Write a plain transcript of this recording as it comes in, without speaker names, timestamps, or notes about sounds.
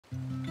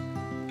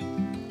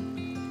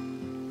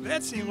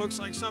That scene looks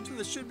like something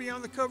that should be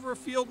on the cover of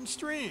Field and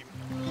Stream.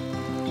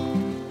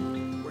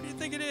 Where do you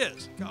think it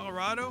is?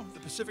 Colorado, the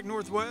Pacific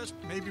Northwest,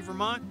 maybe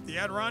Vermont, the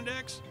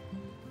Adirondacks?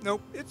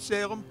 Nope, it's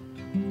Salem.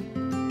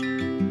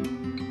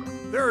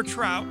 There are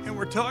trout, and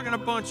we're talking a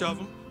bunch of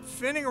them,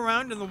 finning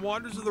around in the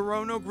waters of the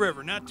Roanoke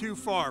River, not too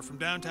far from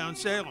downtown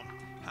Salem.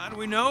 How do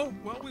we know?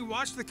 Well, we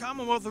watched the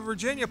Commonwealth of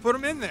Virginia put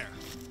them in there.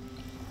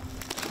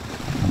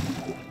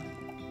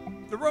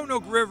 The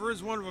Roanoke River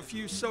is one of a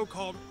few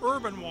so-called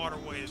urban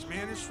waterways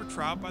managed for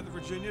trout by the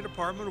Virginia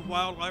Department of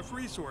Wildlife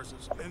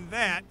Resources, and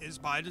that is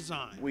by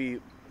design. We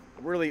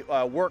really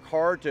work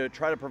hard to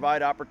try to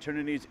provide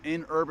opportunities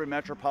in urban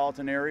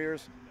metropolitan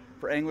areas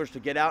for anglers to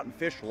get out and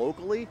fish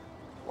locally.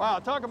 Wow,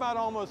 talk about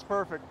almost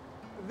perfect.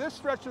 This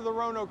stretch of the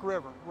Roanoke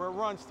River, where it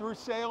runs through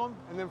Salem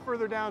and then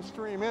further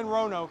downstream in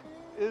Roanoke,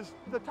 is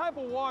the type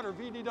of water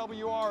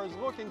VDWR is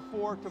looking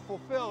for to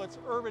fulfill its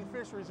urban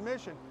fisheries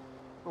mission.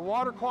 The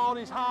water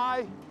quality's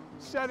high,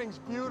 setting's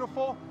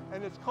beautiful,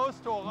 and it's close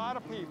to a lot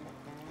of people.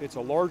 It's a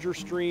larger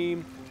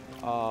stream,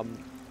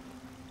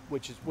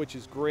 which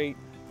is great.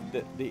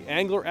 The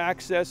angler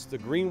access, the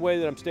greenway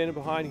that I'm standing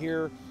behind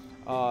here,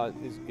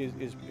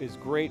 is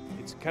great.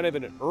 It's kind of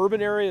in an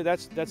urban area.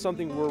 That's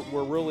something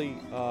we're really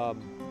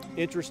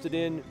interested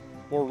in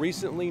more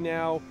recently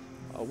now,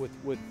 with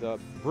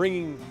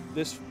bringing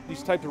these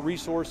types of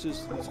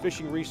resources, these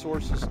fishing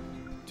resources,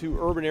 to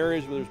urban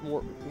areas where there's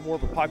more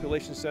of a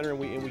population center, and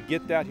we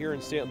get that here in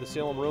the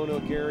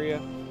Salem-Roanoke area.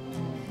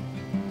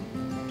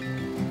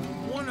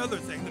 One other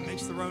thing that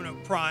makes the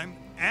Roanoke prime: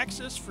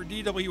 access for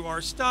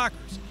DWR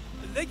stockers.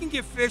 They can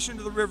get fish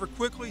into the river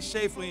quickly,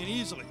 safely, and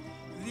easily.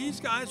 These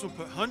guys will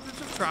put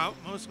hundreds of trout,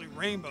 mostly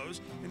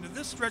rainbows, into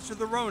this stretch of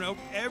the Roanoke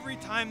every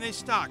time they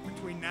stock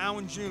between now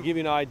and June. To give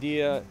you an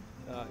idea,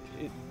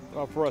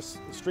 for a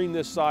stream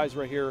this size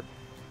right here,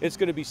 it's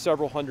going to be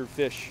several hundred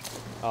fish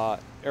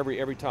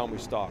every time we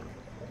stock.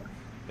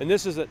 And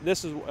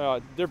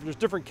there's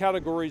different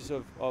categories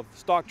of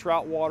stock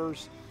trout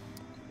waters,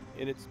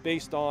 and it's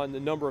based on the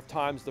number of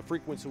times, the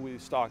frequency we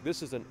stock.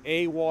 This is an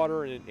A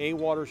water, and in A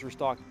waters are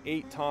stocked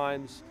 8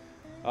 times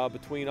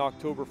between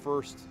October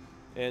 1st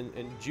and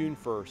June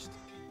 1st.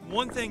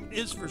 One thing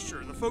is for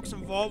sure, the folks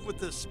involved with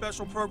this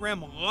special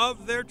program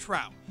love their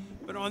trout.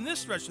 But on this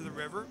stretch of the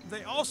river,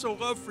 they also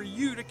love for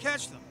you to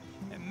catch them.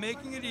 And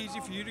making it easy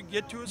for you to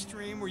get to a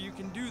stream where you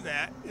can do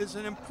that is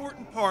an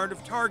important part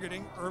of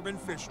targeting urban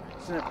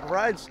fisheries. And it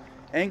provides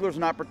anglers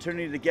an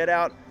opportunity to get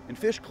out and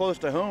fish close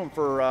to home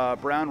for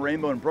brown,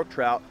 rainbow, and brook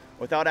trout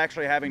without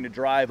actually having to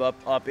drive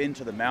up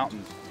into the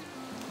mountains.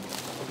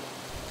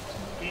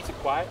 Peace and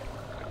quiet,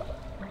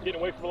 getting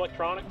away from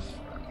electronics,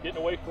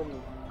 getting away from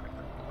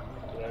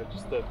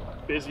just the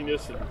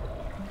busyness and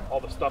all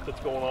the stuff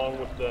that's going on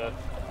with the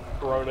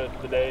corona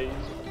today.